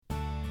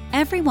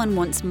Everyone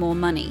wants more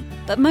money,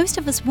 but most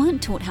of us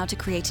weren't taught how to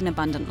create an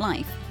abundant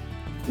life.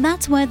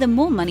 That's where the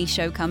More Money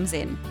Show comes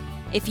in.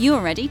 If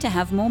you're ready to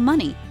have more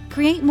money,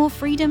 create more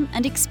freedom,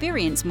 and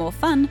experience more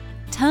fun,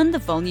 turn the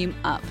volume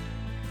up.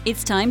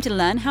 It's time to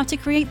learn how to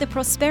create the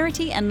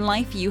prosperity and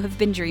life you have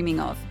been dreaming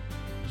of.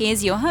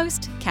 Here's your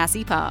host,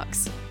 Cassie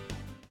Parks.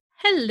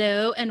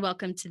 Hello and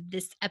welcome to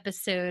this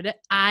episode.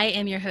 I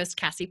am your host,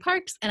 Cassie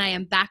Parks, and I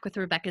am back with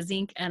Rebecca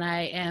Zink, and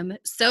I am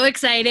so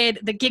excited.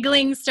 The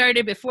giggling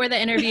started before the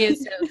interview,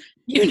 so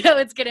you know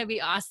it's going to be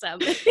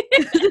awesome.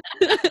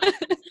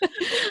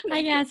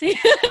 Hi, Cassie.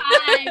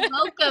 Hi,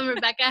 welcome,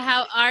 Rebecca.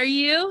 How are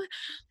you?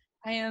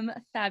 I am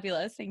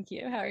fabulous. Thank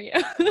you. How are you?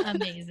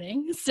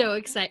 Amazing. So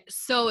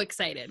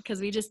excited because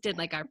we just did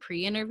like our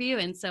pre-interview,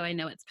 and so I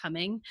know it's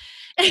coming.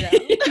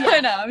 I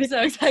know. I'm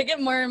so excited. I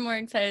get more and more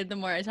excited the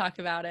more I talk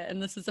about it,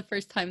 and this is the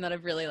first time that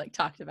I've really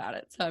talked about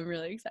it, so I'm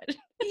really excited.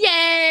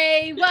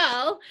 Yay!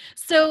 Well,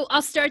 so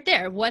I'll start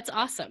there. What's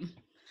awesome?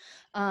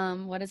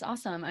 What is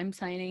awesome? I'm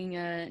signing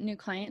a new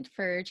client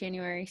for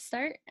January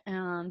start.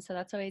 So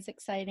that's always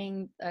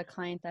exciting. A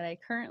client that I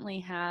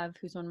currently have,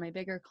 who's one of my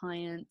bigger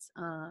clients.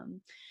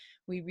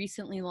 We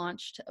recently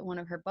launched one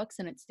of her books,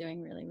 and it's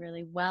doing really,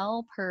 really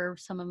well per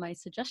some of my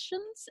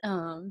suggestions.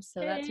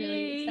 So that's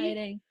really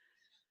exciting.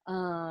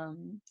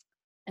 And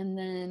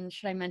then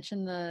should I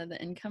mention the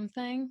income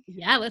thing?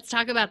 Yeah, let's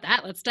talk about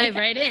that. Let's dive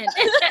right in.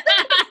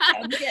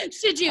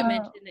 Should you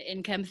mention the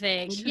income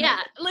thing?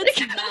 Yeah, let's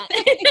do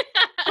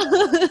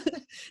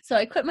that. So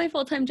I quit my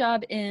full-time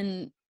job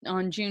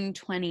on June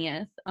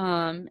 20th.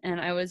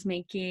 And I was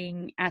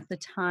making at the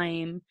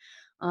time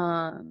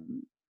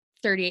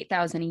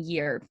 $38,000 a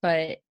year,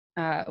 but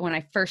when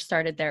I first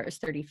started there, it was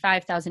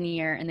 $35,000 a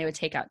year, and they would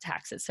take out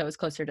taxes, so it was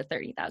closer to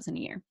 $30,000 a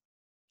year.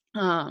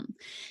 And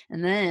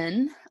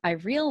then I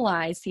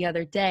realized the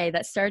other day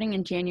that starting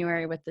in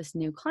January with this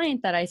new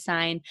client that I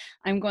signed,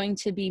 I'm going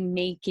to be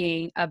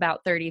making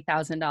about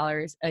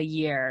 $30,000 a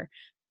year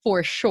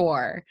for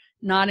sure,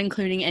 not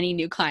including any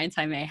new clients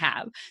I may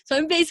have. So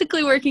I'm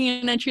basically working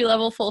an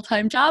entry-level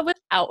full-time job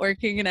without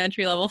working an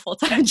entry-level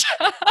full-time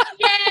job.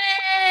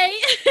 Yay!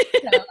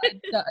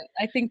 So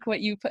I think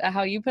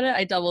how you put it,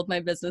 I doubled my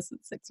business in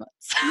 6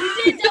 months. You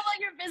did double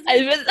your business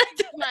in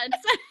 6 months.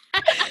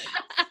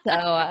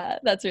 So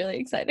that's really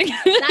exciting.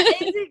 That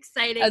is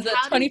exciting. As a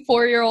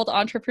 24-year-old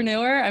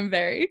entrepreneur, I'm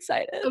very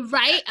excited.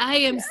 Right? I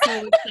am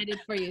so excited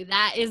for you.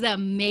 That is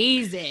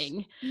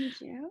amazing.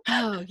 Thank you.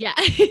 Oh, yeah.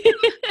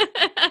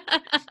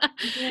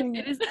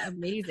 It is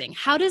amazing.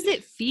 How does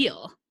it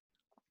feel?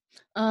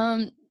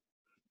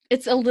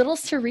 It's a little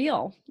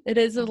surreal. It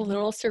is a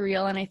little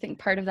surreal, and I think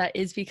part of that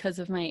is because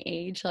of my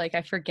age. Like,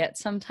 I forget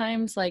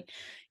sometimes, like,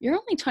 you're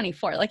only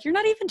 24. Like, you're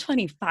not even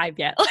 25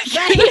 yet. Like,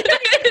 right. You're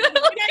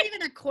not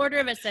even a quarter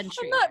of a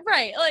century. I'm not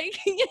right. Like,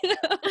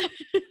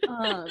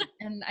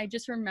 and I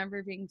just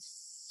remember being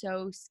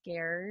so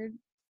scared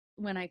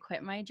when I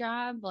quit my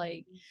job.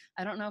 Like,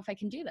 I don't know if I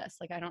can do this.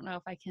 Like, I don't know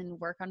if I can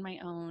work on my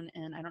own,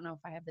 and I don't know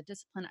if I have the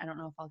discipline. I don't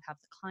know if I'll have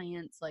the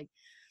clients. Like,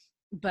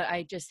 but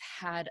I just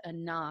had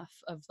enough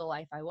of the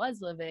life I was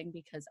living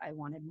because I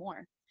wanted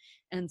more.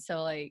 And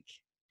so, like,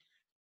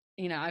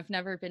 I've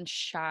never been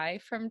shy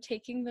from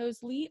taking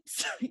those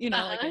leaps.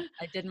 Like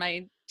I did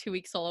my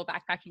 2-week solo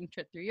backpacking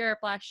trip through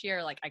Europe last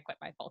year. Like, I quit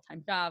my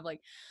full-time job,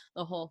 like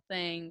the whole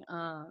thing.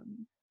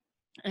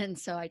 And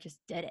so I just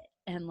did it.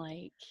 And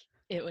like,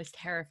 it was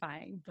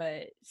terrifying,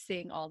 but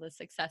seeing all the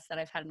success that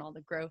I've had and all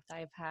the growth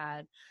I've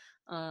had,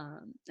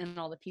 and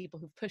all the people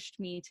who've pushed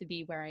me to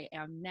be where I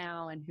am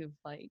now, and who've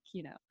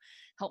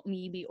helped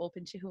me be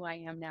open to who I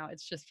am now,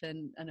 it's just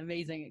been an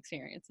amazing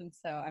experience. And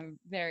so I'm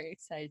very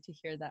excited to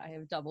hear that I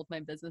have doubled my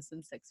business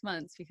in 6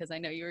 months, because I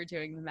know you were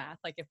doing the math.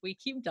 Like, if we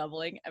keep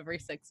doubling every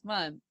 6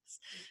 months,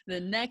 the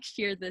next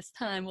year this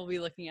time we'll be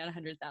looking at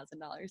 $100,000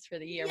 for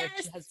the year. Yes!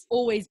 Which has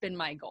always been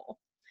my goal.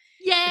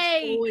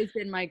 Yay! It's always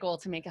been my goal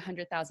to make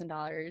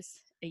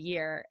 $100,000 a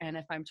year. And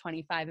if I'm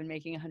 25 and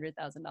making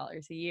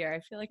 $100,000 a year, I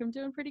feel like I'm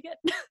doing pretty good.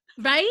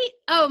 Right?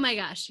 Oh my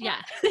gosh.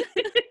 Yeah.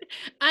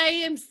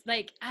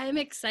 I'm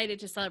excited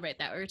to celebrate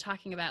that. We were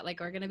talking about, like,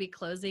 we're going to be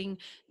closing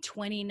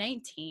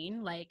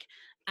 2019, like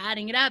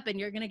adding it up, and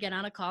you're going to get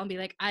on a call and be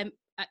like,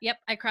 yep,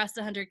 I crossed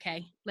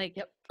 100K. Like,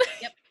 yep.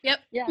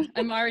 Yeah.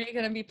 I'm already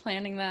going to be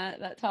planning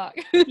that talk.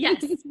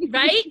 Yes.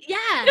 Right?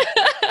 Yeah.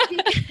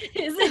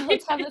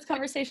 Let's have those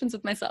conversations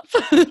with myself.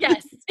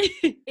 Yes,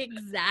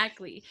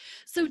 exactly.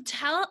 So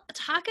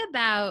talk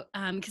about,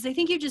 because I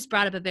think you just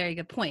brought up a very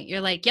good point.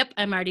 You're like, yep,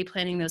 I'm already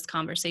planning those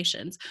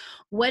conversations.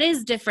 What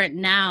is different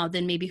now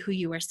than maybe who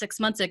you were 6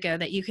 months ago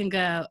that you can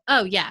go,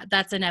 oh yeah,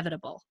 that's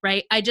inevitable,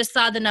 right? I just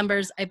saw the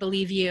numbers. I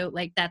believe you.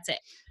 Like, that's it.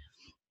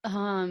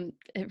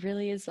 It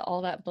really is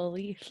all that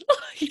belief.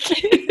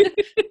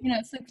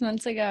 6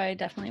 months ago, I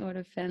definitely would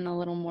have been a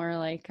little more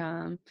like,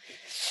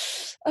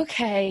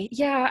 okay,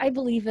 yeah, I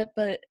believe it,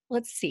 but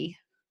let's see.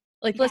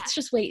 Like, let's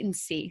just wait and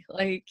see.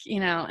 Like,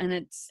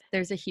 and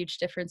there's a huge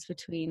difference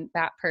between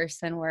that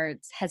person where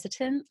it's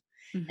hesitant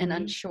and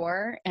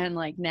unsure, and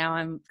like, now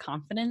I'm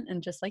confident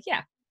and just like,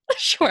 yeah,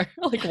 Sure.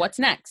 Like, what's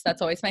next?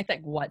 That's always my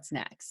thing. What's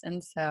next?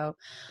 And so,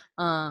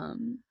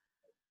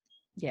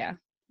 yeah,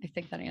 I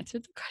think that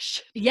answered the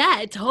question. Yeah,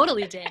 it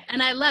totally did.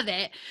 And I love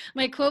it.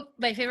 My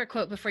favorite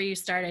quote before you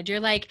started, you're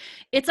like,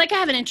 it's like I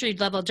have an entry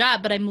level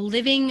job, but I'm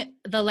living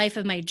the life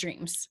of my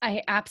dreams.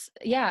 I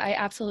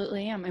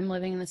absolutely am. I'm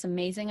living in this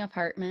amazing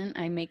apartment.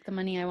 I make the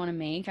money I want to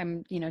make.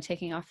 I'm,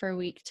 taking off for a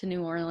week to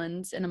New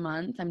Orleans in a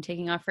month. I'm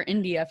taking off for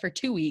India for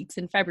 2 weeks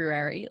in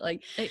February.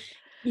 Like,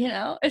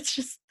 it's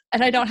just,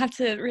 and I don't have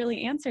to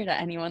really answer to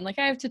anyone. Like,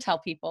 I have to tell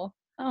people,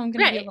 oh, I'm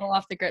going to be a little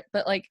off the grid,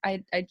 but like,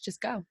 I just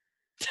go.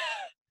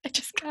 I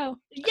just go.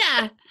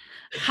 Yeah.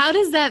 How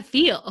does that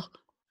feel?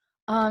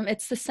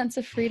 It's the sense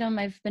of freedom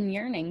I've been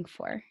yearning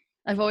for.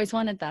 I've always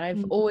wanted that.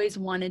 I've always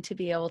wanted to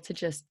be able to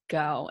just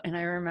go. And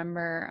I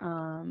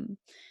remember,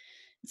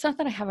 it's not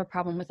that I have a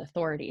problem with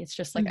authority. It's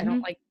just like, I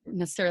don't like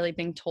necessarily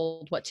being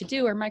told what to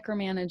do or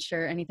micromanaged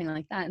or anything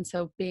like that. And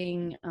so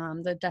being,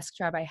 the desk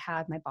job I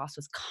had, my boss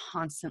was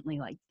constantly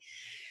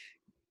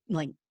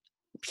like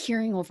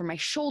peering over my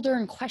shoulder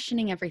and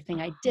questioning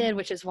everything I did,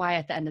 which is why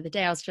at the end of the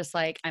day, I was just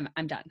like,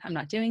 I'm done. I'm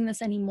not doing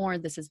this anymore.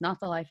 This is not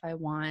the life I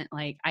want.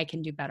 Like, I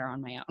can do better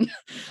on my own.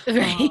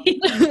 Right.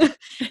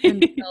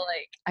 And so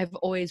like, I've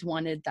always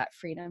wanted that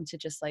freedom to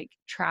just like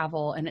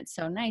travel. And it's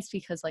so nice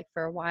because like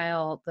for a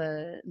while,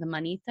 the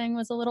money thing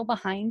was a little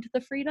behind the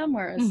freedom,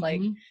 where it was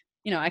like,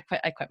 I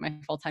quit my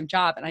full-time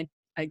job and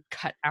I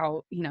cut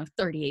out,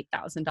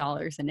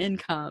 $38,000 in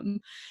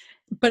income,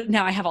 but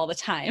now I have all the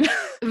time.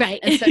 Right.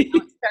 And so now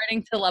it's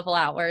starting to level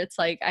out where it's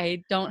like,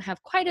 I don't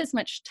have quite as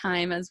much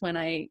time as when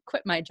I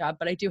quit my job,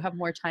 but I do have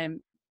more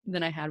time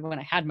than I had when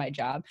I had my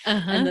job.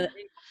 And the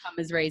income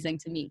is raising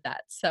to meet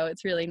that. So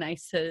it's really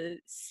nice to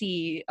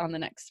see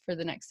for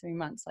the next 3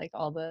 months, like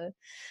all the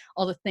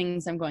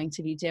things I'm going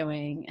to be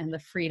doing and the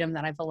freedom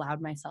that I've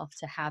allowed myself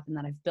to have and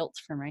that I've built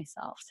for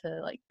myself to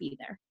like be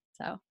there.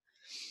 So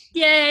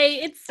yay,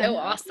 it's so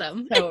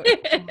awesome. So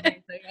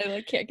amazing.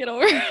 I can't get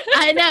over it.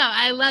 I know,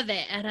 I love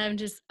it. And I'm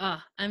just,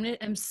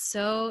 I'm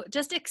so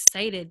just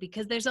excited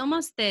because there's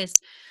almost this,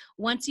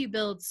 once you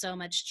build so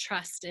much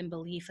trust and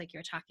belief, like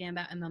you're talking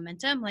about, and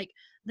momentum, like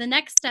the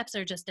next steps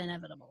are just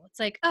inevitable. It's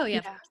like, oh yeah,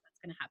 of course that's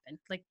going to happen.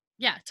 Like,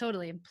 yeah,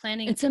 totally. I'm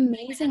planning. It's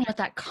amazing what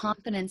that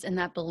confidence and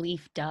that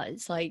belief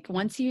does. Like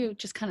once you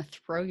just kind of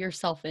throw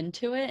yourself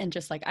into it and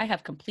just like, I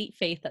have complete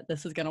faith that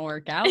this is going to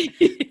work out.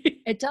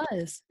 It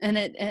does. And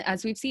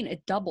as we've seen,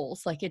 it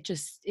doubles. Like it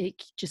just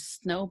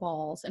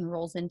snowballs and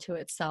rolls into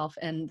itself.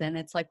 And then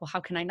it's like, well, how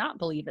can I not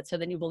believe it? So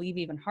then you believe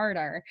even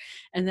harder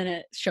and then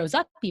it shows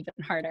up even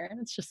harder.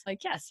 And it's just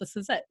like, yes, this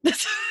is it.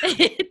 This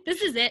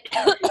is it.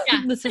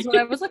 Yeah. This is what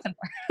I was looking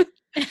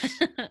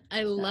for.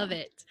 I love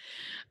it.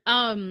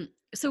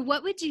 So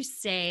what would you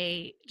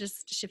say,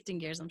 just shifting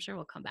gears, I'm sure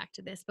we'll come back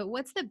to this, but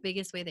what's the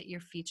biggest way that your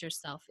future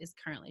self is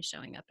currently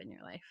showing up in your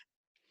life?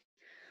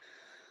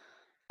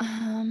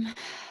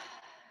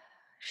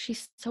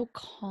 She's so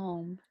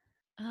calm.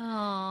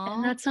 Oh,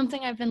 And that's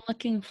something I've been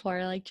looking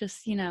for, like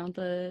just,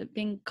 the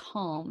being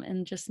calm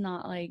and just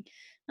not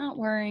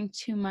worrying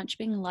too much,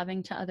 being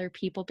loving to other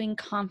people, being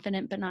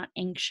confident but not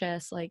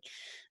anxious, like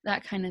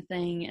that kind of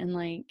thing. And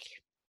like,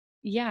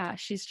 yeah,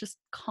 she's just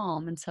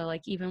calm. And so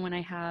like even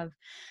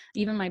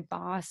my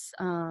boss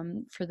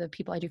for the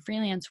people I do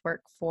freelance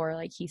work for,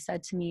 like he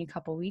said to me a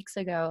couple weeks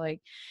ago, like,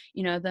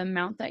 the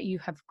amount that you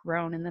have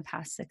grown in the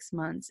past 6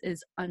 months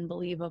is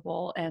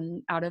unbelievable.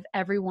 And out of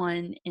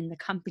everyone in the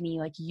company,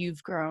 like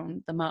you've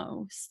grown the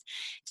most.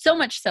 So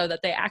much so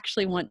that they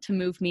actually want to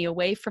move me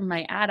away from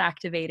my ad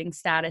activating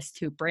status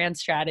to brand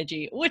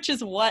strategy, which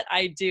is what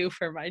I do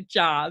for my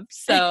job.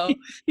 So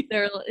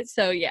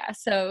so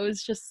it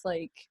was just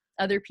like,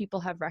 other people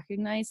have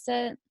recognized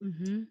it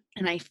and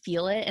I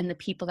feel it. And the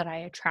people that I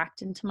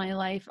attract into my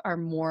life are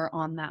more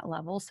on that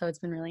level. So it's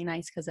been really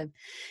nice because I've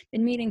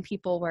been meeting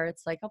people where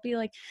it's like, I'll be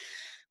like,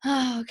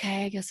 oh,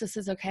 okay, I guess this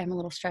is okay. I'm a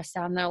little stressed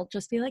out. And they'll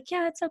just be like,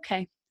 yeah, it's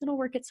okay. It'll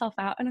work itself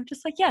out. And I'm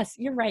just like, yes,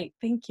 you're right.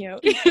 Thank you.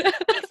 Thanks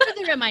for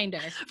the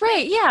reminder.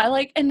 Right. Yeah.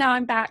 Like, and now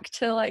I'm back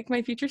to like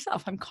my future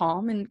self. I'm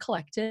calm and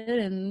collected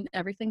and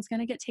everything's going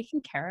to get taken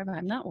care of.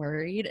 I'm not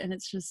worried. And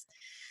it's just,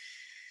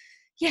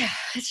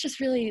 it's just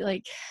really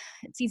like,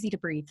 it's easy to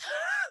breathe.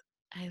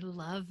 I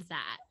love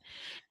that.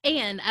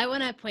 And I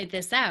want to point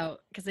this out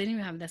because I didn't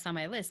even have this on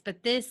my list,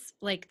 but this,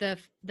 like the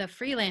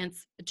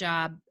freelance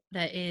job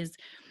that is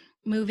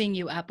moving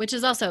you up, which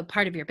is also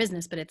part of your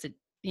business, but it's a,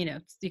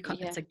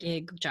 it's a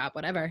gig job,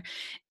 whatever,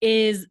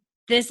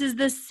 this is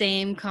the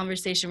same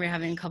conversation we were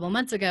having a couple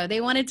months ago. They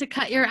wanted to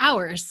cut your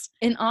hours.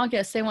 In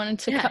August, they wanted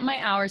to cut my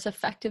hours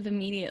effective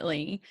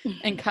immediately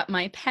and cut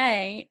my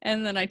pay.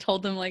 And then I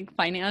told them, like,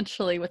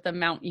 financially, with the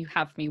amount you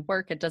have me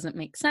work, it doesn't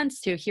make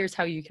sense to. Here's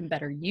how you can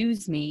better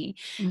use me.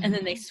 And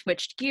then they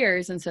switched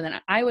gears. And so then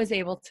I was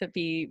able to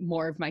be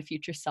more of my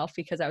future self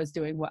because I was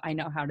doing what I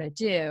know how to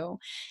do.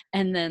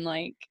 And then,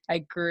 like, I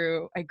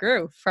grew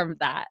from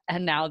that.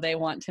 And now they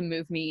want to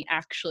move me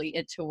actually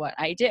into what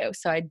I do.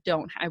 So I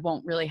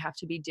won't really have have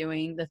to be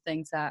doing the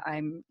things that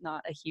I'm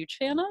not a huge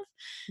fan of.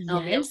 And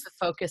I'll be able Yes. to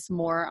focus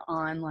more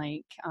on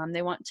like,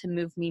 they want to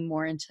move me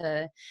more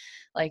into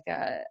like,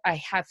 I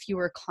have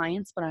fewer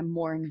clients, but I'm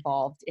more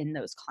involved in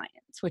those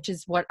clients, which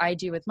is what I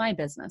do with my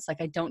business.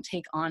 Like I don't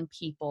take on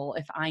people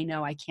if I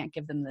know I can't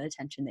give them the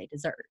attention they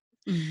deserve.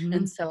 Mhm.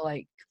 And so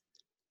like,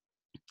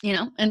 you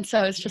know, and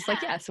so it's just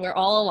like, Yeah. yes, we're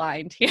all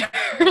aligned here.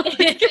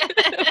 Like,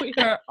 we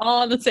are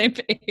all on the same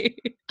page.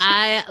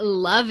 I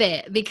love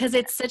it because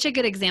it's such a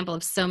good example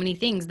of so many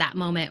things. That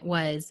moment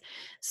was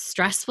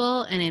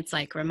stressful and it's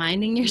like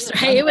reminding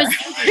yourself. It was,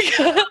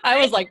 I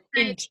was like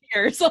in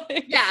tears.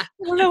 Like, yeah,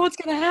 I don't know what's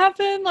going to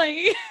happen.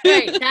 Like,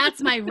 right.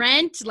 That's my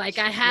rent. Like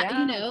I have,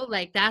 Yeah. you know,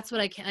 like that's what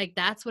I can, like,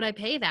 that's what I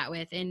pay that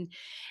with.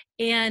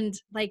 And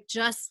like,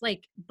 just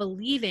like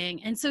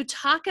believing. And so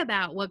talk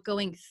about what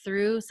going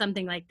through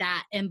something like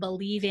that and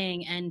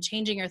believing and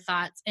changing your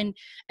thoughts. And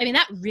I mean,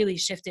 that really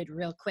shifted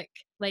real quick.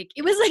 Like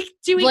it was like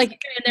 2 weeks Like, later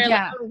and they're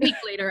yeah. like a week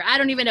later. I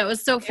don't even know. It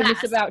was so It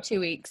fast. was about 2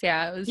 weeks.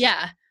 Yeah. It was.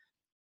 Yeah.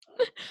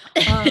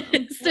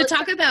 So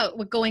talk about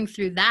what going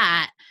through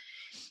that,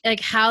 like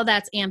how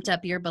that's amped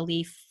up your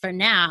belief for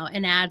now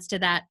and adds to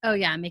that. Oh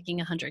yeah, I'm making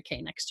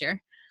 100K next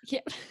year.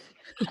 Yeah.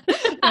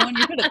 Well, when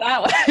you put it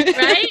that way.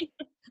 Right?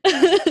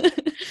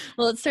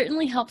 Well, it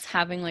certainly helps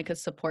having like a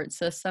support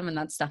system. And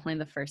that's definitely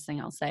the first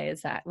thing I'll say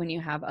is that when you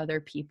have other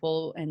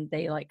people and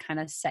they like kind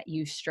of set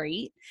you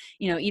straight,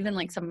 you know, even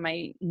like some of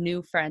my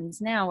new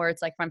friends now where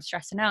it's like, if I'm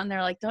stressing out and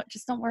they're like, don't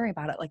worry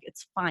about it. Like,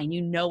 it's fine.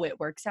 You know, it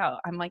works out.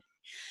 I'm like,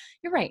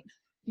 you're right.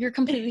 You're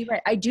completely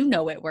right. I do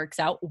know it works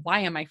out. Why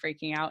am I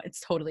freaking out?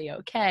 It's totally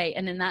okay.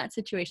 And in that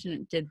situation,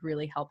 it did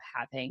really help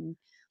having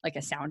like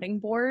a sounding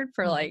board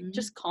for like,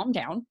 just calm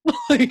down.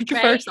 Like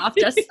Right. first off,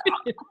 just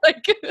stop.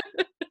 Like,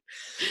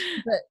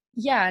 but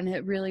yeah, and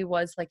it really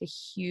was like a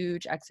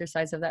huge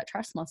exercise of that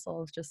trust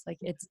muscle of just like,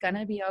 it's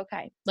gonna be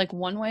okay. Like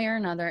one way or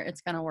another,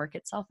 it's gonna work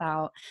itself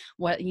out.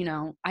 What, you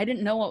know, I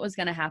didn't know what was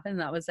gonna happen.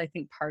 That was, I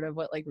think, part of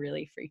what like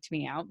really freaked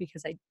me out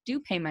because I do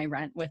pay my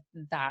rent with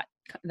that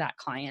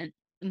client.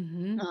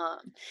 Mm-hmm.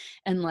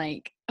 And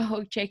like,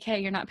 oh,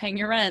 JK, you're not paying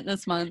your rent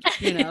this month,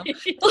 you know.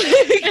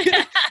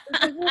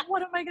 Like, well,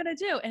 what am I gonna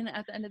do? And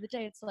at the end of the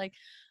day, it's like,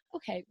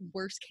 okay,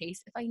 worst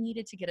case, if I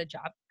needed to get a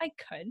job, I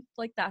could.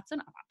 Like that's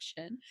an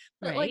option.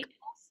 But like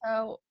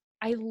also,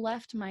 I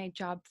left my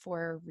job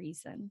for a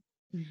reason,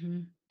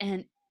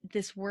 and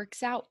this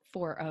works out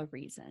for a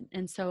reason.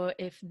 And so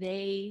if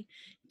they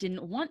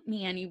didn't want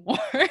me anymore,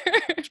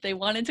 if they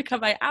wanted to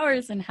cut my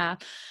hours in half,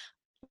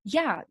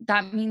 yeah,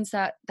 that means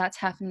that that's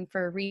happening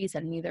for a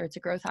reason. Either it's a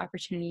growth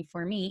opportunity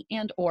for me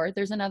and or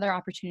there's another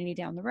opportunity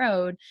down the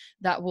road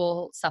that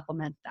will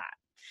supplement that.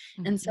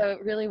 And so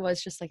it really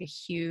was just like a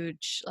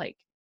huge like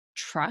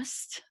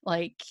trust.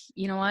 Like,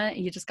 you know what?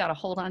 You just got to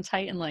hold on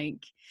tight and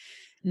like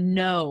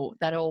know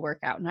that it'll work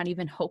out. Not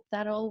even hope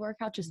that it'll work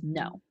out, just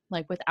know,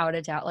 like without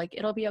a doubt, like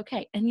it'll be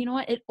okay. And you know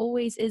what? It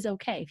always is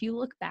okay. If you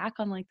look back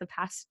on like the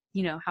past,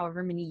 you know,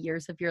 however many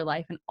years of your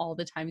life and all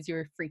the times you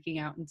were freaking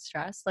out and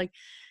stressed, like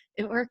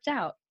it worked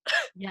out.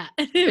 Yeah.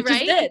 It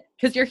just did,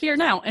 because you're here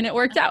now and it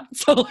worked out.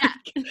 So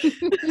like,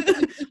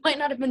 might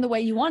not have been the way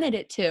you wanted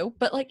it to,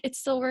 but like it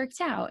still worked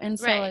out. And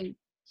so like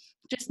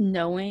just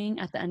knowing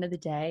at the end of the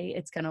day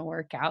it's going to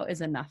work out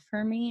is enough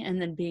for me.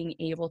 And then being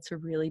able to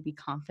really be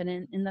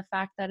confident in the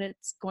fact that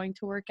it's going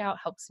to work out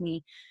helps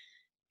me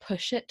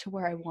push it to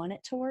where I want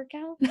it to work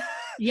out.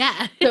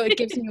 Yeah. So it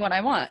gives me what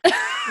I want.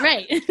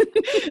 Right.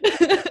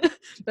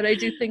 But I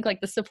do think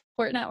like the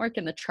support network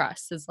and the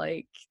trust is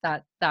like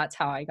that's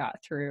how I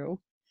got through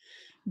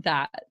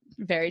that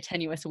very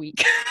tenuous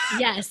week.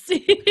 Yes.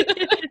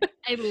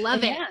 I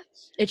love it. Yeah,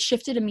 it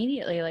shifted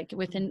immediately. Like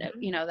within,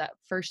 you know, that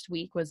first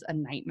week was a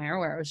nightmare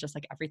where it was just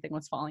like everything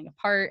was falling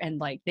apart and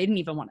like they didn't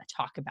even want to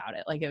talk about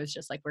it. Like it was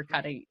just like we're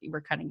cutting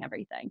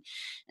everything.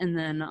 And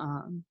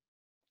then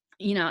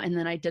you know, and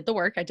then I did the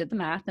work, I did the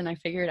math, and I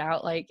figured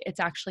out like it's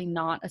actually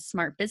not a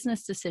smart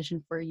business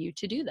decision for you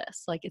to do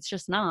this. Like it's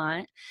just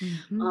not.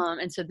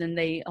 And so then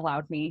they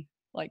allowed me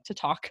like to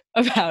talk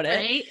about it.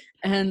 Right.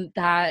 And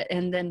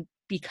then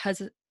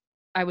because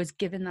I was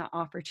given that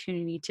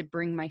opportunity to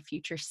bring my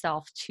future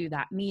self to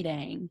that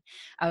meeting,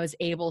 I was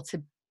able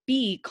to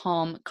be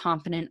calm,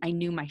 confident. I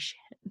knew my shit.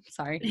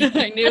 Sorry.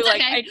 I knew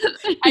like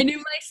I knew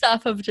my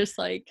stuff of just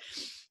like,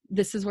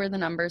 this is where the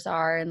numbers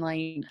are. And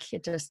like,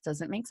 it just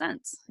doesn't make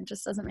sense. It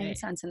just doesn't make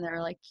sense. And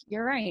they're like,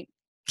 you're right.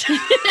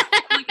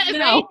 Like,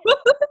 no.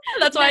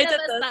 That's why I did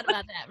this. Thought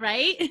about that,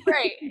 right?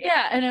 Right.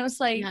 Yeah. And it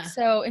was like,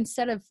 so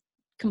instead of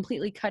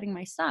completely cutting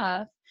my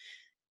stuff,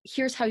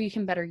 here's how you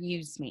can better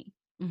use me.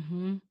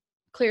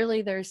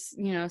 Clearly there's,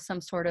 you know,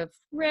 some sort of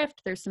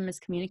rift, there's some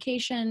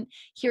miscommunication.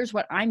 Here's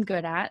what I'm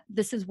good at.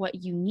 This is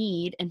what you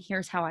need. And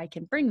here's how I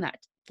can bring that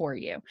for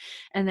you.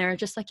 And they're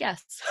just like,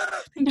 yes.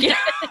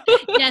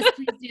 Yes,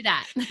 please do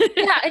that.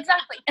 Yeah,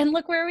 exactly. And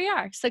look where we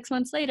are. 6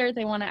 months later,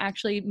 they want to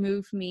actually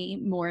move me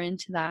more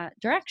into that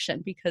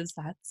direction because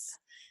that's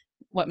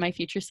what my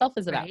future self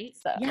is about. Right?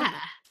 So Yeah.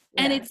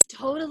 And it's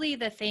totally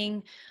the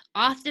thing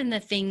often the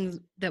thing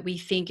that we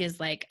think is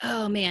like,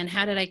 oh man,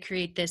 how did I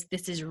create this?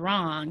 This is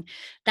wrong.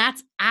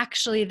 That's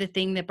actually the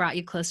thing that brought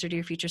you closer to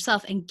your future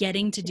self and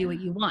getting to do what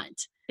you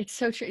want. It's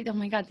so true. Oh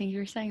my God, thank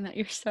you for saying that.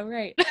 You're so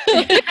right.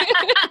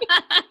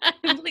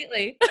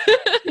 Completely.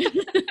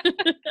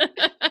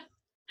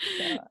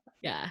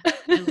 Yeah, I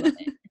love it.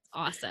 It's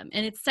awesome.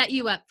 And it's set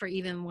you up for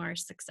even more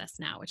success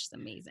now, which is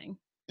amazing.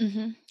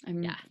 I'm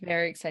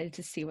very excited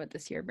to see what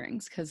this year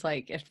brings. Cause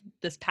like if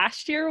this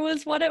past year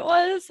was what it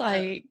was,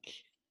 like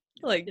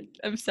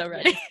I'm so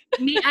ready.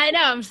 I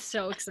know, I'm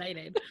so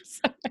excited.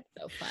 So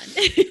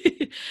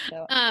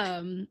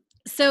fun.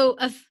 So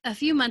a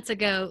few months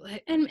ago,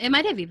 and it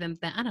might have even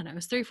been, I don't know, it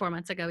was 3 or 4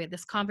 months ago, we had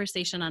this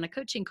conversation on a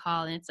coaching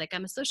call, and it's like,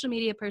 I'm a social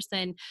media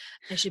person.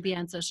 I should be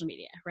on social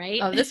media,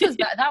 right? Oh,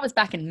 that was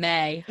back in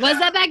May. Was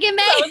that back in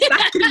May?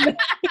 That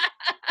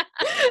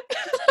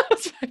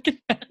was back in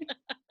May.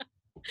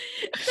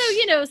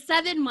 So,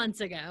 7 months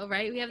ago,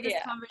 right? We have this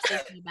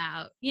conversation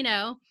about,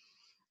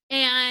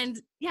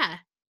 and yeah,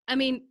 I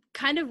mean,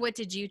 kind of what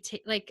did you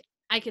take? Like,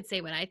 I could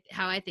say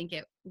how I think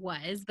it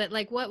was, but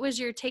like, what was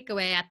your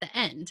takeaway at the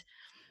end?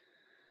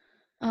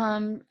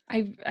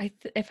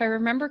 If I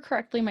remember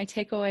correctly, my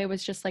takeaway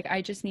was just like,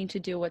 I just need to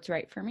do what's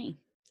right for me.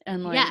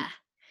 And like,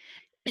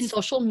 and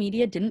social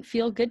media didn't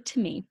feel good to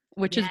me,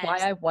 which is why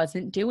I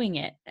wasn't doing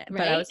it. Right?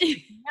 But I was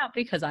freaking out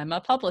because I'm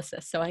a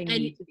publicist, so I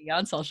need to be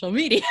on social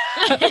media.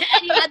 And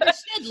you had the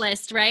should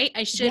list, right?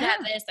 I should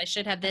have this. I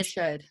should have this.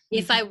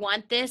 If I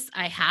want this,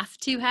 I have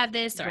to have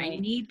this, or I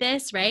need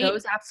this, right?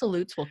 Those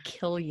absolutes will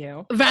kill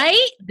you.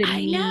 Right?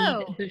 I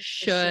know. The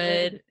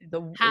should,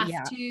 the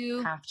have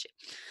to.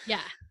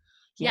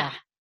 Yeah.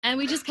 And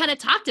we just kind of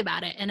talked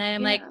about it. And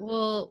I'm like,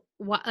 well,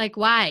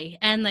 why?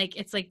 And like,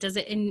 it's like, does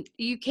it, and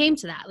you came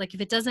to that, like,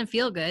 if it doesn't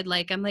feel good,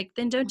 like, I'm like,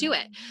 then don't do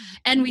it.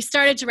 And we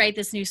started to write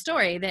this new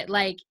story that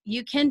like,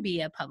 you can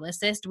be a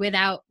publicist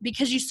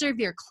because you serve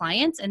your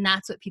clients and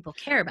that's what people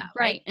care about.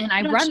 Right. And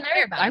I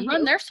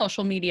run their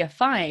social media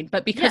fine,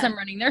 but because I'm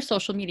running their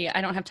social media,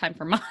 I don't have time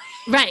for mine.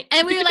 Right.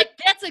 And we were like,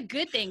 that's a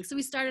good thing. So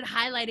we started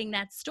highlighting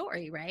that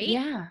story, right?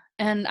 Yeah.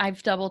 And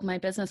I've doubled my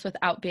business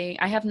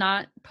I have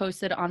not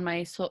posted on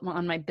my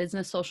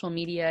business social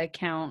media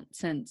account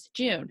since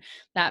June.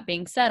 That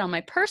being said, on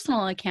my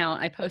personal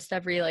account, I post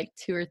every like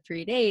 2 or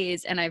 3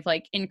 days, and I've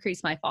like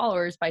increased my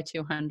followers by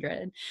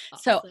 200.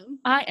 Awesome. So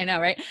I know,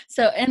 right?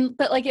 So,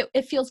 but like,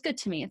 it feels good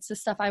to me. It's the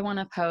stuff I want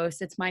to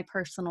post. It's my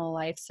personal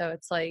life. So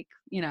it's like,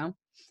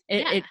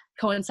 it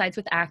coincides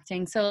with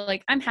acting. So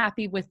like, I'm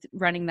happy with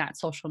running that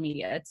social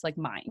media. It's like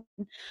mine.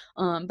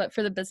 But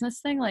for the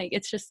business thing, like,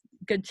 it's just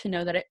good to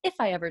know that if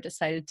I ever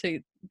decided to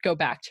go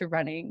back to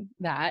running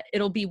that,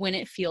 it'll be when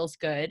it feels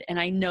good. And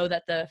I know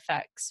that the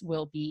effects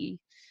will be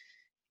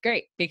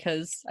great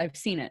because I've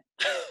seen it.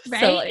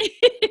 Right. So like,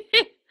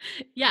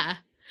 yeah,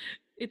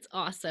 it's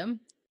awesome.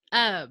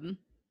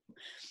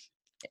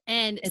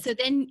 And so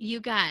then you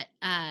got,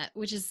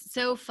 which is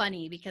so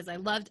funny because I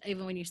loved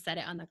even when you said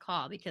it on the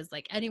call, because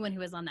like anyone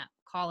who was on that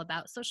call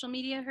about social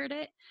media heard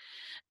it.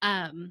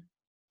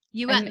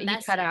 You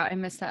cut out. I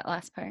missed that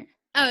last part.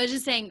 Oh, I was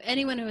just saying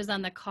anyone who was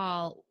on the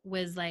call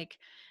was like,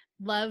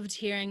 loved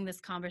hearing this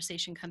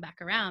conversation come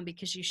back around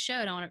because you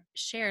shared on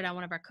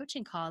one of our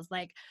coaching calls,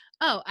 like,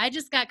 oh, I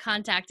just got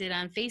contacted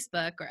on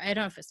Facebook, or I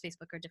don't know if it's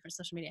Facebook or different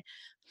social media,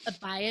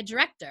 by a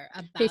director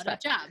about Facebook.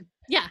 A job.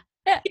 Yeah.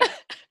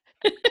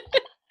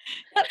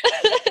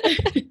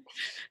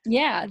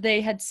 Yeah,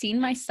 they had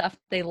seen my stuff.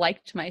 They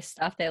liked my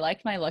stuff. They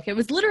liked my look. It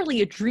was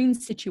literally a dream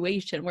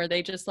situation where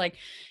they just like,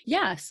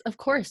 yes, of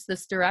course,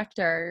 this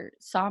director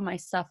saw my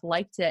stuff,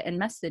 liked it, and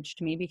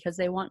messaged me because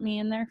they want me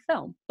in their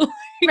film.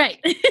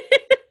 Right.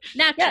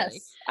 Naturally.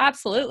 Yes,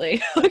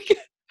 absolutely.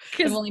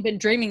 I've only been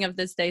dreaming of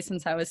this day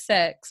since I was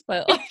 6,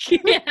 but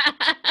like,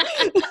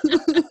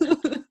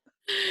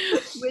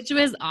 which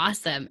was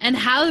awesome. And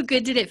how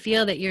good did it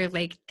feel that you're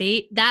like,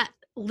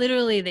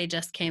 literally they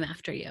just came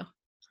after you?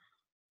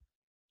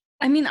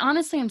 I mean,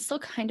 honestly, I'm still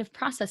kind of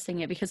processing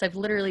it because I've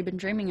literally been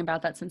dreaming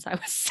about that since I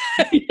was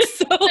 6.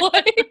 So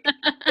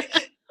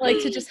like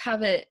to just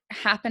have it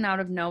happen out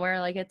of nowhere.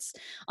 Like, it's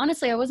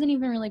honestly, I wasn't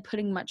even really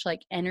putting much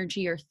like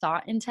energy or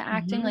thought into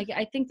acting. Mm-hmm. Like,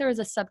 I think there was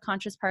a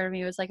subconscious part of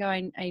me. It was like, oh,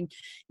 I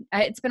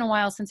it's been a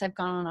while since I've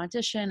gone on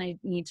audition. I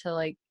need to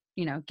like,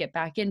 get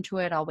back into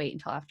it. I'll wait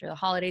until after the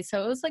holidays.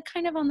 So it was like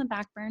kind of on the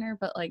back burner,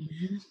 but like,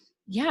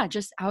 yeah,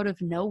 just out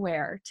of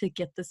nowhere to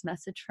get this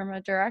message from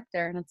a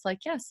director. And it's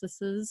like, yes, this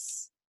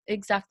is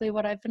exactly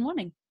what I've been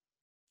wanting.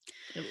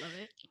 I love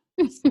it.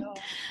 So,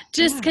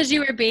 just because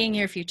you were being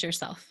your future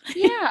self.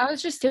 Yeah, I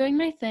was just doing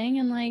my thing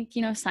and like,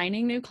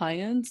 signing new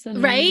clients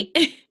and right.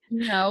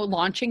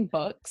 Launching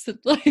books, and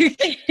like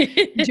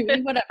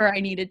doing whatever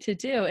I needed to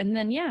do. And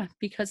then,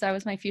 because I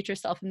was my future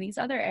self in these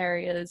other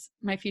areas,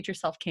 my future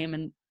self came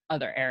in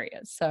other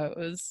areas. So it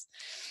was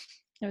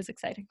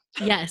exciting.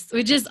 Yes,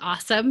 which is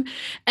awesome.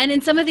 And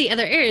in some of the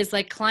other areas,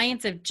 like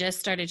clients have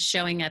just started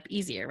showing up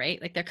easier, right?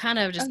 Like they're kind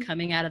of just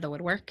coming out of the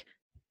woodwork.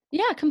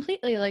 Yeah,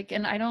 completely. Like,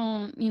 and I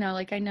don't,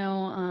 like I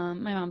know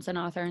my mom's an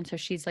author, and so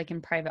she's like in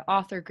private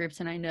author groups,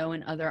 and I know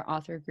in other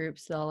author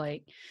groups they'll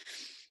like,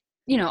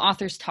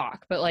 authors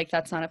talk, but like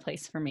that's not a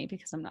place for me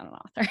because I'm not an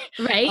author.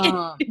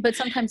 Right. But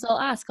sometimes they'll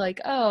ask like,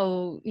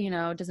 oh,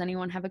 does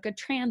anyone have a good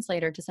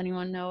translator? Does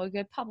anyone know a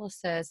good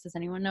publicist? Does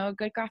anyone know a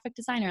good graphic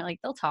designer? Like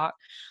they'll talk.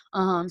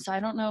 So I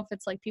don't know if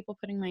it's like people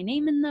putting my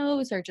name in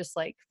those or just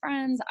like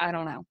friends. I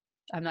don't know.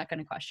 I'm not going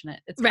to question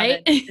it. It's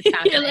Right. coming. It's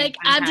happening. You're like,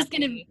 I'm just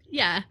going to,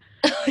 yeah,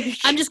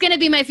 I'm just going to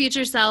be my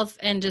future self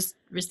and just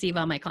receive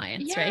all my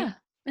clients. Yeah. Right.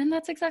 And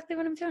that's exactly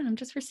what I'm doing. I'm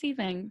just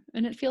receiving.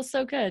 And it feels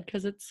so good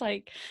because it's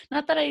like,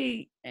 not that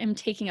I am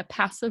taking a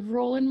passive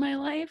role in my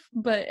life,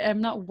 but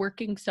I'm not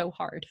working so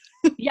hard.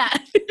 Yeah.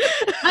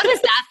 How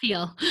does that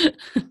feel?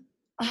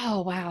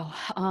 Oh, wow.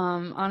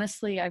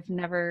 Honestly, I've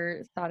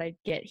never thought I'd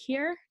get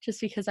here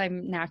just because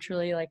I'm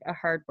naturally like a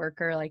hard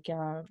worker. Like,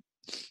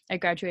 I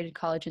graduated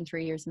college in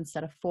 3 years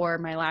instead of 4.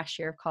 My last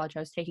year of college,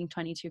 I was taking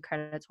 22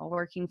 credits while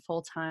working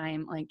full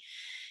time. Like,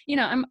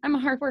 I'm a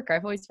hard worker.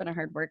 I've always been a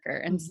hard worker.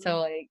 And so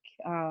like,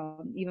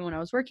 even when I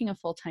was working a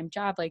full-time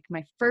job, like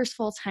my first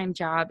full-time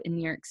job in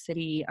New York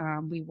City,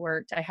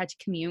 I had to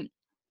commute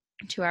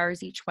 2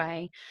 hours each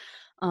way,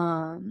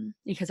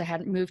 because I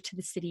hadn't moved to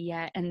the city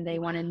yet. And they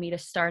wanted me to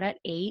start at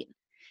 8.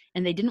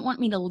 And they didn't want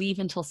me to leave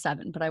until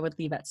 7, but I would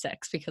leave at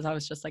 6 because I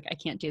was just like, I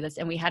can't do this.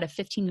 And we had a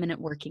 15-minute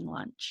working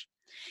lunch.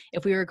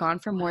 If we were gone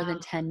for more than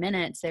 10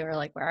 minutes, they were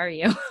like, where are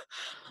you?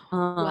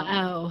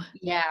 Wow.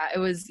 Yeah, it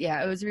was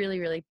really,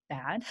 really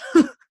bad.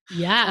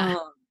 Yeah.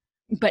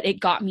 But it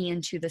got me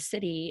into the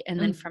city. And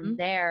then from Mhm.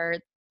 there,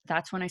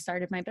 that's when I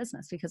started my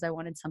business because I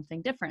wanted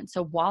something different.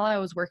 So while I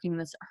was working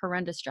this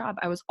horrendous job,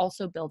 I was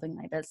also building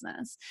my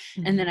business.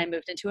 And then I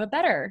moved into a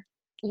better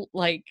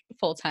like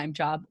full-time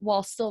job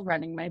while still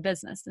running my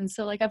business. And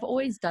so like I've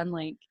always done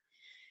like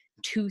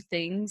 2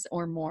 things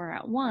or more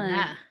at once.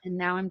 Yeah. And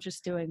now I'm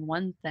just doing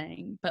one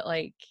thing. But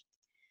like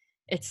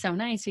it's so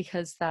nice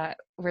because that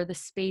where the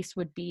space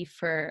would be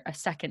for a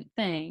second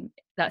thing,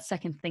 that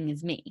second thing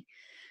is me.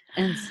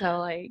 And so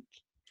like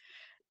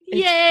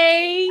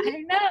Yay.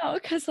 I know,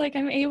 because like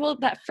I'm able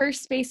that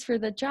first space for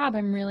the job,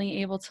 I'm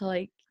really able to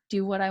like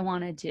do what I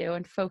want to do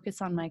and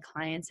focus on my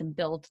clients and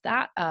build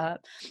that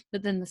up.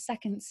 But then the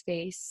second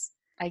space,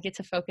 I get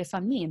to focus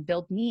on me and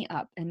build me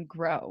up and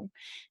grow.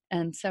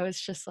 And so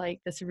it's just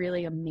like this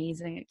really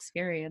amazing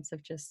experience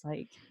of just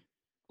like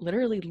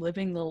literally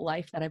living the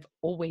life that I've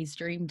always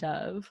dreamed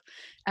of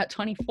at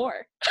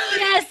 24.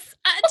 Yes.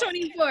 At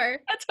 24.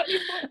 At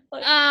 24.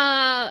 Like,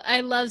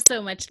 I love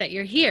so much that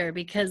you're here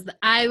because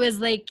I was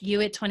like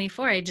you at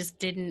 24. I just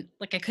didn't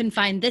like, I couldn't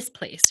find this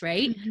place.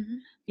 Right. mhm.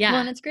 Yeah.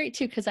 Well, and it's great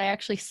too, because I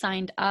actually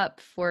signed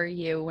up for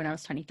you when I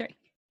was 23.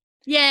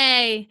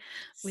 Yay.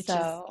 Which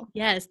So, is,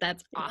 yes,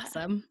 that's yeah,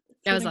 awesome. it's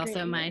That was been a great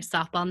also my year.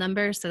 softball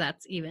number. So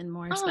that's even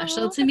more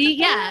special Aw, to that's me.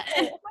 Yeah.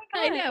 adorable. Oh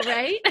my I God. know,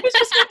 right? It was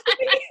just meant to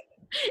be.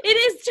 It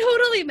is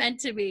totally meant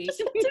to be.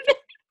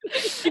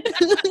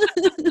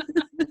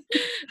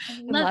 I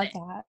I love love it.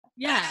 that.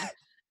 Yeah.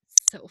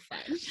 So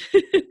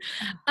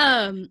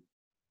fun.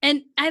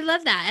 And I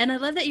love that. And I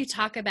love that you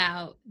talk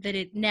about that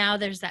now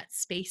there's that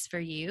space for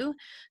you.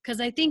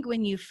 Cause I think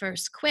when you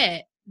first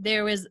quit,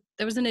 there was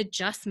an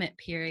adjustment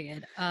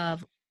period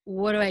of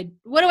what do I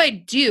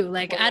do?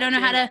 Like, What I do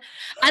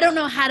I don't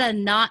know how to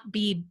not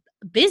be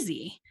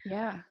busy.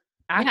 Yeah.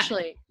 Yeah.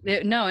 Actually,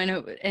 no,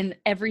 in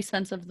every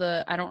sense of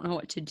the I don't know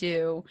what to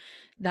do,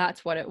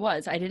 that's what it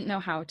was. I didn't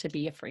know how to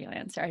be a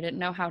freelancer. I didn't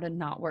know how to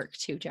not work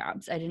 2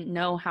 jobs. I didn't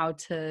know how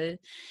to,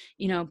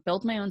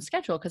 build my own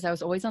schedule because I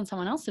was always on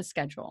someone else's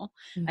schedule.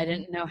 I Mhm.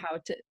 didn't know how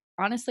to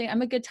honestly,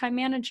 I'm a good time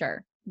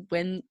manager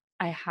when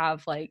I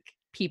have like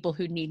people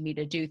who need me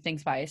to do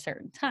things by a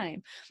certain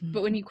time.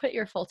 But when you quit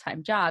your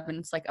full-time job and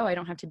it's like, oh, I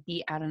don't have to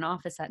be at an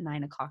office at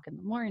 9 o'clock in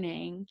the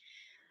morning.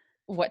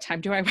 What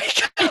time do I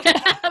wake up?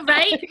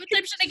 Right? What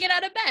time should I get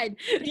out of bed?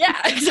 Yeah,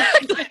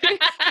 exactly. Did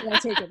I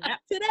take a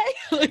nap today?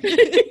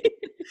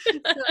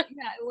 So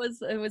yeah,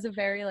 it was a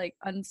very like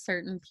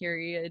uncertain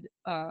period,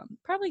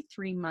 probably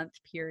 3-month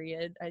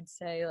period, I'd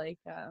say like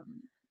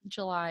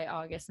July,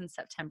 August, and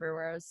September,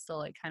 where I was still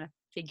like kind of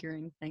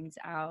figuring things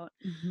out.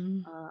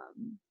 Mhm.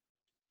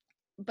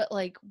 But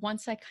like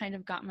once I kind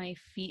of got my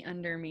feet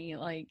under me,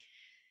 like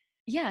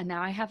yeah,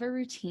 now I have a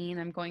routine.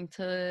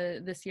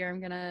 This year I'm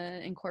going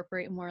to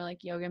incorporate more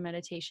like yoga,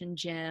 meditation,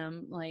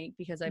 gym, like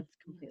because I've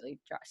completely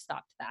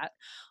stopped that.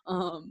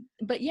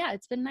 But yeah,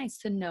 it's been nice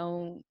to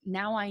know.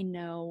 Now I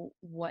know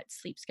what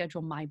sleep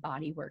schedule my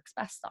body works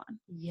best on.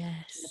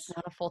 Yes. It's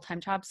not a full-time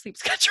job sleep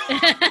schedule.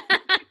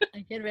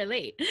 I can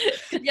relate.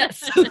 Yes.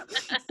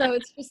 So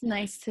it's just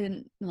nice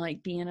to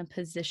like be in a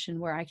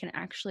position where I can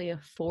actually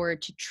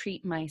afford to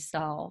treat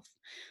myself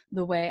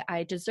the way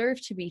I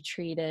deserve to be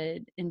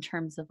treated in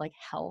terms of like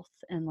health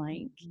and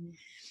like,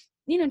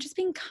 just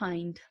being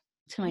kind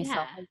to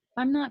myself. Yeah. Like, if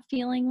I'm not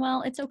feeling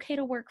well, it's okay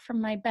to work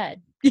from my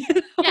bed.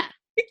 Yeah.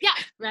 Yeah.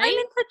 I'm right?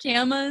 in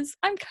pajamas.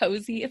 I'm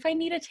cozy. If I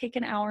need to take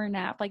an hour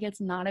nap, like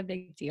it's not a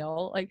big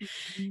deal. Like,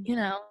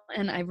 Mhm.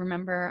 and I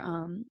remember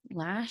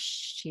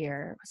last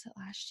year, was it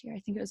last year? I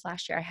think it was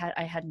last year.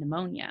 I had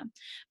pneumonia,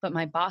 but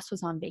my boss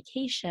was on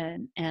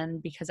vacation,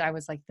 and because I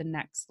was like the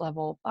next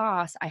level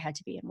boss, I had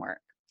to be in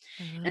work.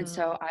 And Oh,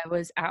 so I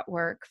was at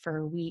work for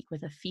a week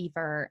with a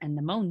fever and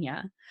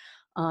pneumonia.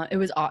 It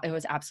was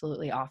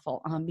absolutely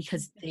awful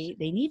because they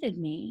needed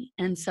me.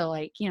 And so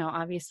like,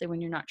 obviously when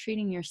you're not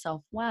treating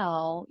yourself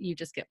well, you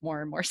just get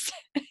more and more sick.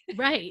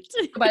 right.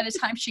 By the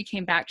time she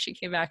came back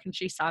and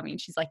she saw me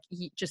and she's like,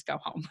 just go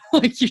home.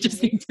 Like you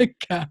just Right. need to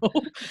go.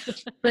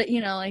 But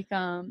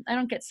I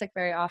don't get sick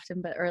very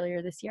often, but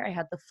earlier this year I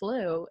had the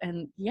flu,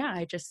 and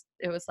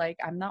it was like,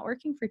 I'm not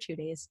working for 2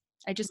 days.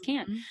 I just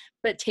can't. Mhm.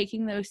 But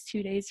taking those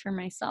 2 days for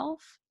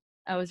myself,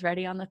 I was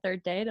ready on the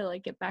third day to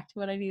like get back to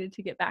what I needed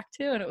to get back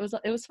to. And it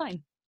was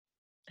fine.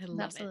 I It was love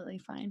it. absolutely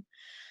fine.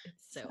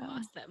 It's so So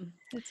awesome.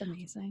 it's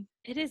amazing.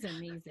 It is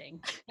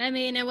amazing. I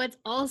mean, and what's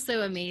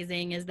also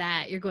amazing is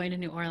that you're going to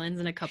New Orleans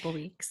in a couple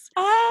weeks.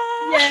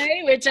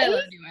 Yay, which I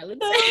love New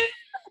Orleans.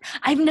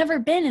 I've never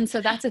been, and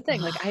so that's the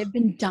thing. Like I've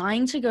been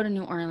dying to go to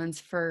New Orleans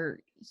for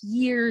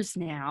years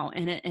now,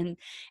 and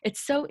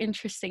it's so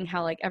interesting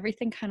how like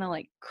everything kind of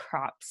like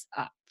crops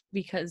up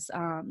because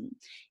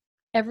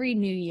every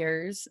New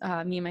Year's,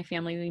 me and my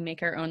family, we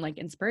make our own like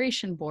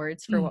inspiration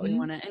boards for what we Mhm.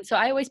 want to. And so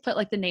I always put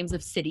like the names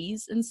of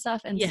cities and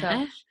stuff. And so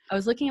Yeah. I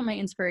was looking at my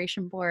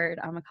inspiration board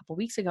a couple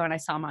weeks ago, and I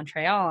saw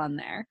Montreal on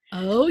there.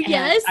 Oh, And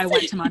yes. I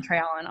went to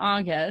Montreal in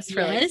August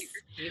for like Yes.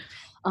 super cheap.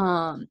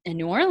 And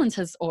New Orleans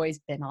has always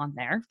been on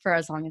there for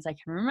as long as I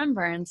can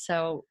remember. And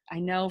so I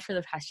know for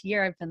the past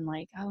year I've been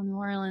like, oh, New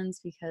Orleans,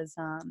 because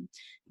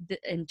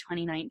in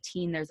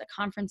 2019 there's a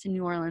conference in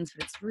New Orleans,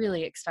 but it's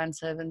really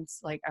expensive. And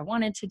it's like I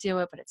wanted to do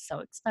it, but it's so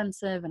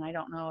expensive, and I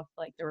don't know if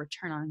like the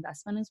return on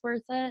investment is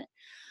worth it.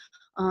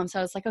 So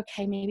I was like,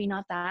 okay, maybe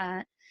not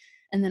that.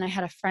 And then I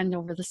had a friend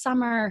over the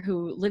summer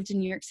who lived in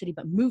New York City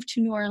but moved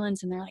to New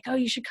Orleans, and they're like, oh,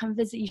 you should come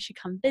visit. You should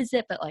come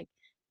visit. But like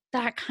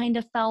that kind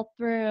of fell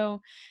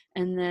through.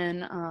 And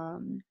then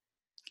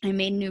I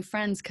made new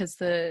friends because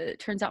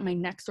turns out my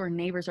next door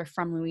neighbors are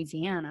from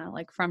Louisiana,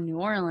 like from New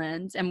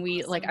Orleans. And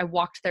I Awesome.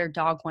 walked their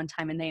dog one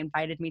time and they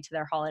invited me to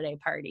their holiday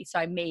party. So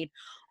I made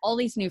all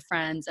these new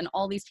friends, and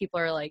all these people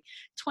are like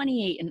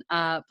 28 and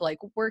up, like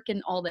work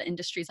in all the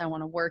industries I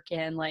want to work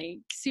in, like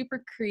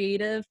super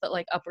creative, but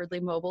like upwardly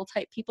mobile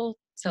type people.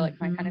 So like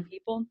my kind of Mhm.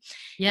 people.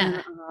 And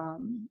Yeah.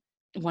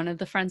 one of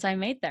the friends I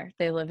made there,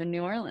 they live in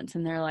New Orleans,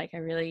 and they're like, I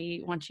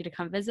really want you to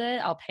come visit.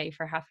 I'll pay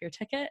for half your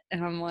ticket.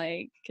 And I'm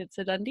like, it's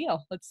a done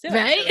deal. Let's do it.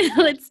 Right?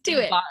 So Let's do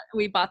it.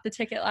 we bought the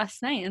ticket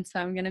last night. And so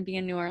I'm going to be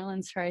in New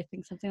Orleans for, I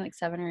think, something like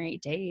 7 or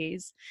 8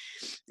 days.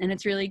 And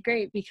it's really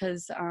great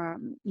because,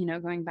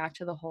 going back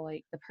to the whole,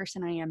 like the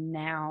person I am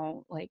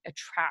now, like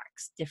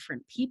attracts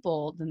different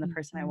people than the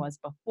person I Mhm. was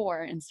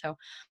before. And so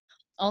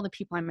all the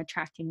people I'm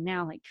attracting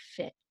now like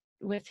fit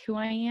with who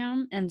I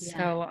am. And Yeah.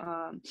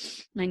 so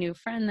my new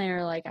friend,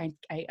 they're like,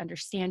 I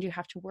understand you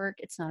have to work.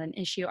 It's not an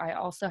issue. I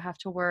also have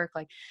to work.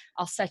 Like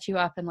I'll set you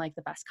up in like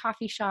the best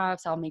coffee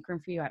shops. I'll make room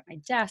for you at my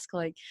desk.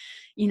 Like,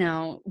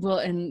 well,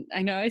 and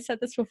I know I said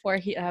this before,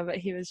 but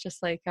he was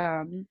just like,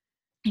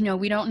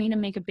 we don't need to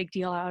make a big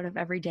deal out of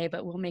every day,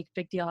 but we'll make a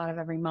big deal out of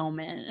every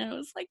moment. And it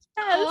was like,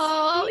 yes,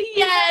 Oh, thank you.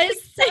 yes.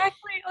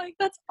 Exactly. Like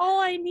that's all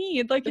I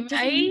need. Like it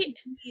doesn't need Right?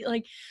 to be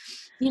like,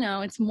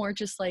 it's more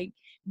just like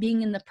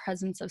being in the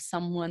presence of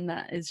someone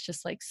that is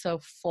just like so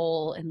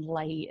full and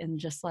light and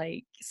just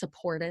like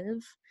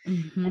supportive and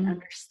Mhm.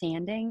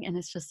 understanding. And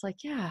it's just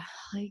like, yeah,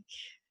 like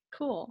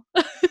cool.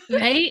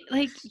 Right?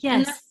 Like,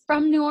 And they're yes.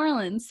 from New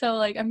Orleans. So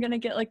like I'm gonna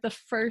get like the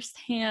first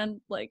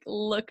hand like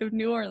look of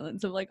New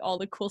Orleans, of like all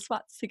the cool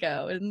spots to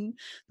go and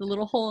the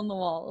little hole in the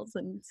walls.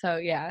 And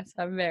so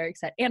so I'm very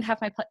excited. And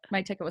half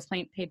my ticket was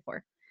paid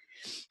for.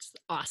 It's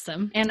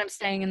awesome. And I'm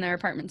staying in their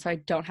apartment, so I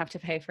don't have to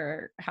pay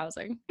for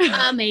housing.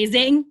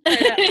 Amazing.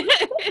 I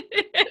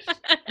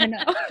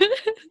know.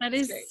 That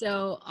It's is great.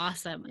 so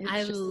awesome. It's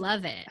I just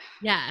love it.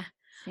 Yeah.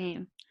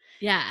 same.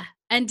 Yeah.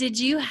 And did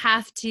you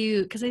have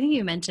to, because I think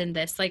you mentioned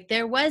this, like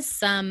there was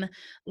some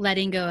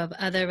letting go of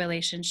other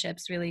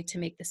relationships really to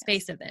make the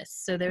space of this.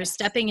 So there's Yes.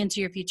 stepping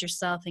into your future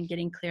self and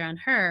getting clear on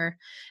her.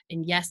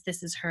 And yes,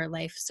 this is her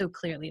life so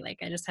clearly. Like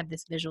I just have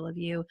this visual of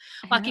you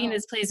I walking in know.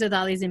 this place with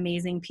all these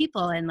amazing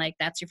people, and like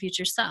that's your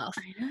future self.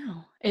 I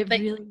know. It But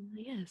really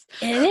is.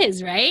 it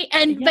is, right?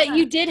 And but Yeah,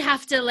 you did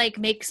have to like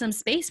make some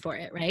space for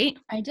it, right?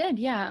 I did.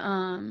 Yeah.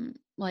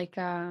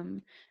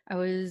 I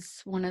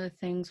was, one of the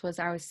things was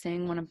I was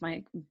seeing one of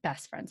my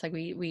best friends. Like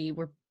we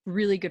were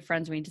really good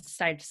friends. We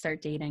decided to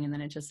start dating, and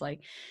then it just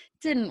like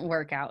didn't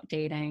work out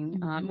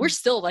dating. We're Mhm.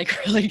 still like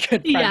really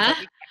good friends. Yeah. Like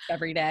we text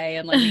every day,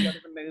 and like we go to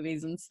the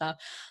movies and stuff.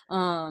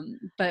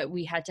 But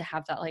we had to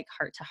have that like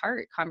heart to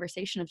heart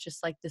conversation of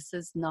just like,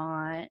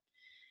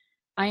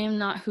 I am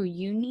not who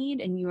you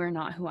need, and you are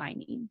not who I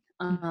need.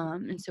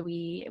 And so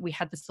we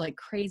had this like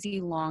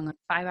crazy long, like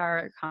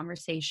 5-hour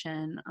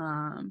conversation,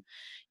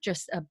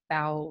 just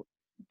about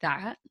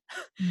that.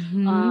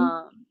 Mhm.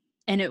 Um,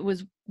 And it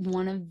was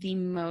one of the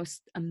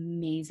most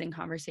amazing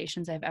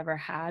conversations I've ever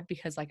had,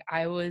 because like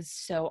I was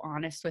so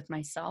honest with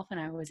myself, and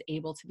I was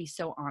able to be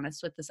so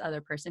honest with this other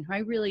person who I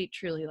really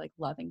truly like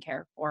love and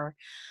care for.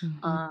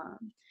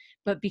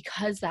 But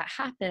because that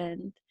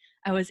happened,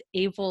 I was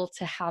able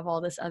to have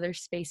all this other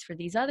space for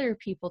these other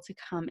people to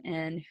come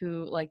in,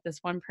 who, like this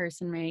one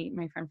person,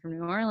 my friend from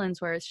New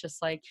Orleans, where it's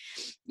just like,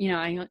 you know,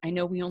 I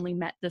know we only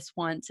met this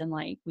once and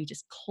like we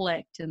just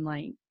clicked and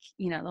like,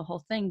 you know, the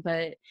whole thing,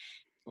 but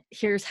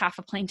here's half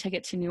a plane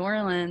ticket to New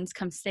Orleans,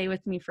 come stay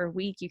with me for a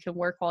week, you can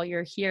work while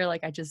you're here,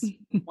 like I just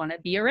want to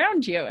be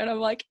around you. And I'm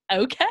like,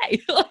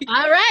 okay. Like,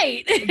 all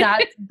right.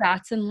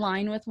 that's in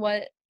line with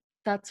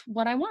that's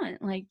what I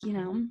want. Like, you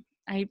know,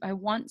 I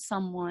want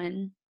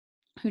someone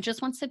who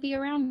just wants to be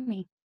around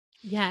me.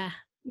 Yeah.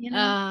 You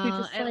know, who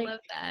just I like, love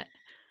that.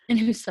 and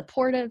who's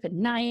supportive and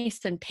nice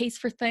and pays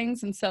for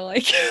things. And so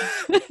like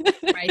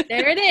right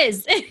there it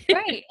is.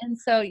 Right. And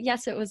so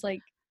yes, it was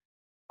like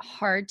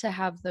hard to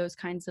have those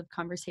kinds of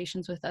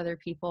conversations with other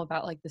people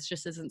about like, this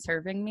just isn't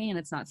serving me, and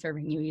it's not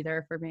serving you either,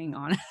 if we're being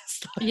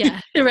honest. Like,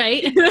 yeah,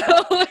 right. You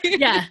know, like,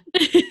 yeah.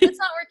 It's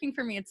not working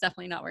for me, it's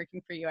definitely not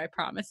working for you, I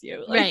promise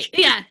you. Like, right.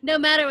 Yeah. No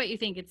matter what you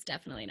think, it's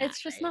definitely not.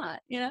 It's just right? not,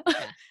 you know.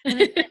 Yeah.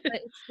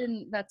 But it's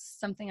been, that's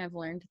something I've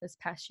learned this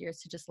past year,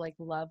 is to just like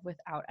love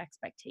without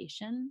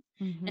expectation,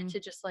 and to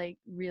just like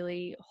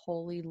really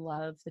wholly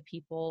love the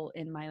people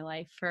in my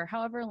life for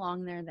however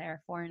long they're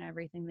there for, and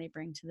everything they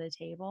bring to the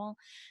table.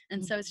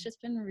 And so it's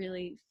just been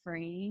really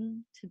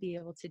freeing to be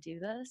able to do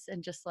this.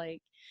 And just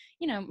like,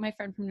 you know, my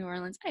friend from New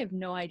Orleans, I have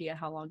no idea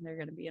how long they're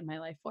going to be in my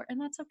life for,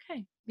 and that's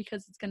okay,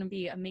 because it's going to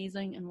be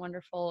amazing and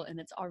wonderful, and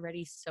it's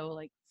already so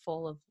like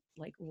full of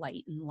like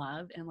light and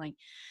love, and like,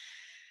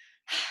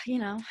 you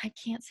know, I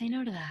can't say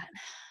no to that.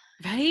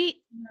 Right?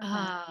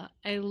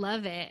 I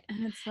love it.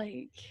 And it's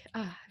like,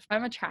 if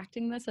I'm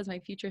attracting this as my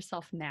future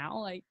self now,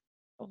 like,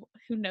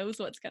 who knows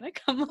what's gonna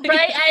come later.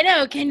 Right, I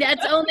know.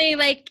 That's only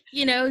like,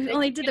 you know,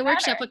 only did the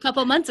workshop a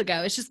couple months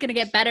ago. It's just gonna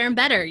get better and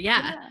better.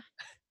 Yeah.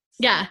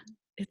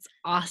 It's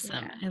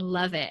awesome. I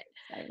love it.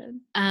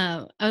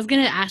 I was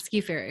gonna ask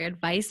you for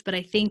advice, but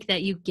I think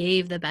that you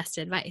gave the best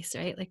advice,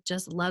 right? Like,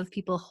 just love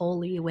people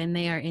wholly when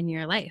they are in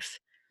your life.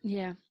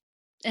 Yeah.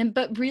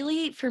 But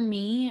really for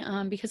me,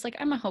 because like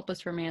I'm a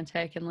hopeless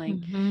romantic, and like,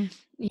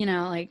 you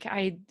know, like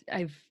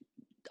I've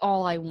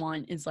all I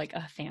want is like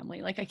a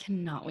family. Like I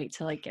cannot wait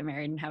to like get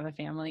married and have a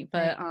family.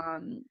 But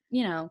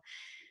you know,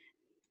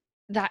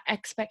 that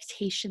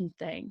expectation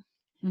thing,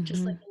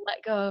 just like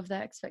let go of the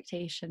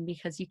expectation,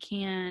 because you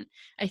can't,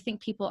 I think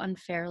people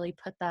unfairly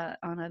put that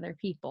on other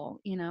people,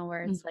 you know,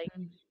 where it's like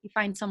you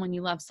find someone,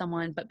 you love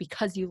someone, but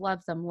because you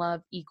love them,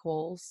 love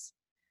equals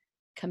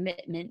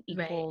commitment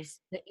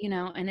equals, you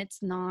know, and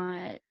it's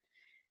not,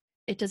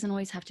 it doesn't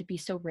always have to be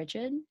so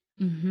rigid.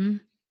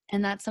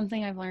 And that's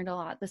something I've learned a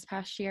lot this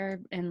past year,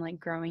 and like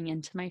growing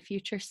into my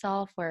future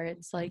self, where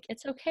it's like,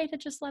 it's okay to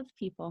just love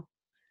people.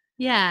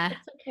 Yeah.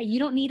 It's okay. You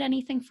don't need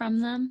anything from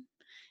them.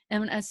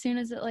 And as soon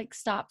as it like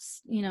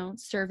stops, you know,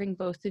 serving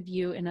both of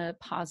you in a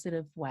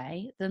positive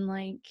way, then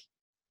like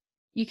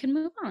you can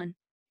move on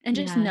and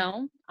just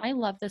know I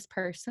love this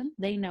person.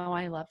 They know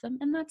I love them,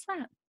 and that's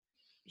that.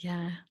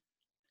 Yeah.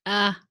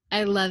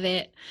 I love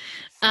it.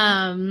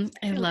 I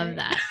love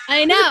that.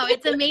 I know,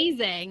 it's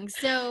amazing.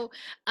 So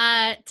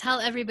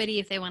tell everybody,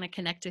 if they want to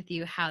connect with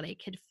you, how they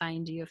could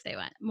find you, if they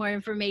want more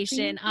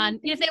information on,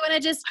 if they want to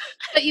just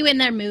put you in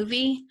their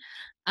movie.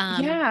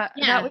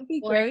 That would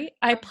be great.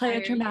 I play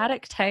a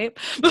dramatic type.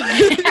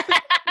 Very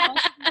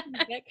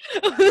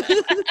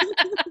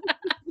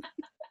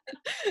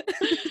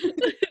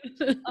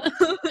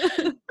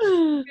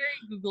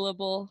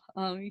Googleable.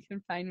 You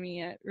can find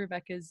me at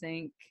Rebecca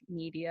Zink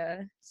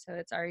Media. So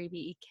it's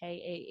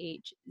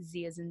REBEKAH,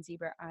 Z as in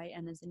zebra,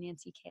 I-N as in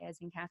Nancy, K as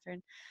in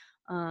Catherine.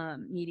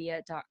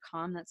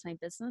 Media.com. That's my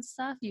business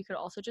stuff. You could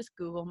also just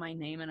Google my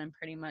name, and I'm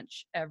pretty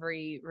much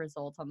every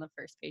result on the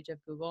first page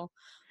of Google,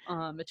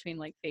 between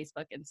like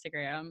Facebook,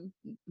 Instagram,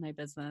 my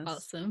business.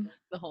 Awesome.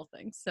 The whole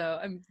thing. So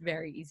I'm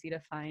very easy to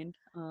find.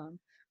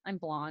 I'm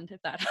blonde,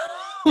 if that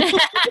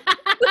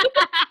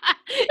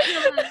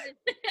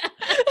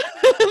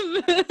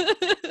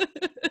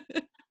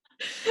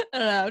I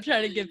don't know. I'm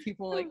trying to give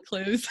people like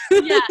clues.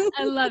 Yeah,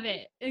 I love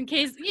it. In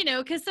case, you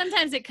know, because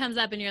sometimes it comes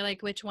up and you're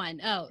like, which one?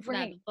 Oh,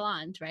 right. That's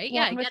blonde, right?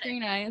 Blonde with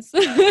green eyes.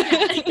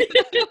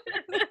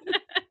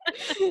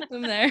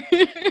 I'm there.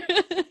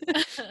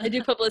 I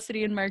do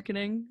publicity and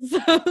marketing. So.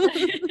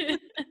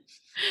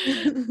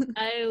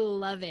 I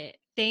love it.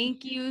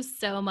 Thank you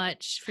so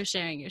much for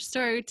sharing your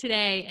story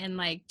today, and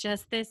like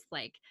just this,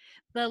 like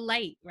the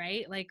light,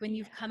 right? Like when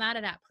you've come out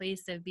of that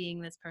place of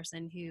being this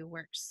person who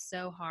works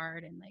so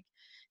hard and like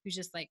who's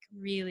just like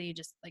really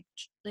just like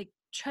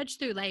trudged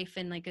through life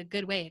in like a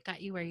good way. It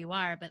got you where you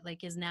are, but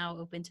like is now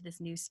open to this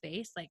new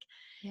space. Like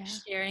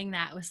sharing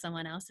that with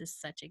someone else is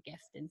such a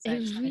gift. And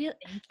such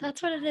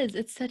that's what it is.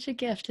 It's such a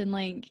gift. And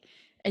like,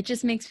 it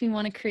just makes me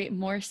want to create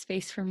more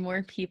space for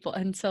more people.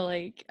 And so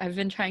like I've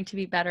been trying to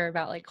be better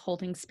about like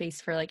holding space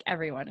for like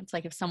everyone. It's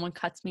like if someone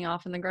cuts me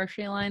off in the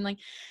grocery line, like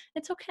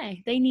it's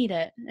okay. They need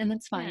it and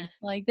it's fine. Yeah.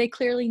 Like they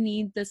clearly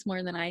need this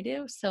more than I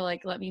do. So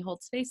like let me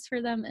hold space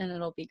for them and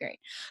it'll be great.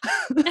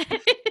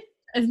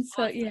 And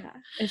so Awesome. yeah,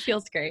 it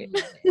feels great.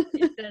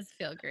 It does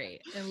feel great.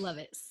 I love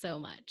it so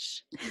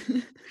much.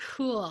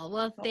 Cool.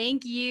 Well,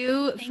 thank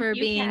you for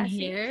being Cassie.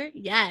 here.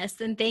 Yes.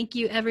 And thank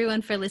you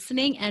everyone for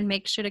listening, and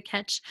make sure to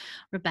catch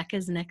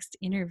Rebecca's next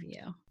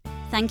interview.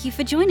 Thank you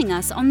for joining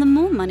us on The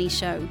More Money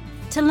Show.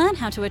 To learn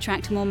how to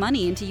attract more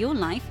money into your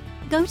life,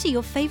 go to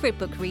your favorite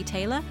book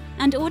retailer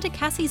and order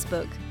Cassie's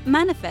book,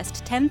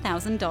 Manifest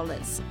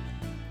 $10,000.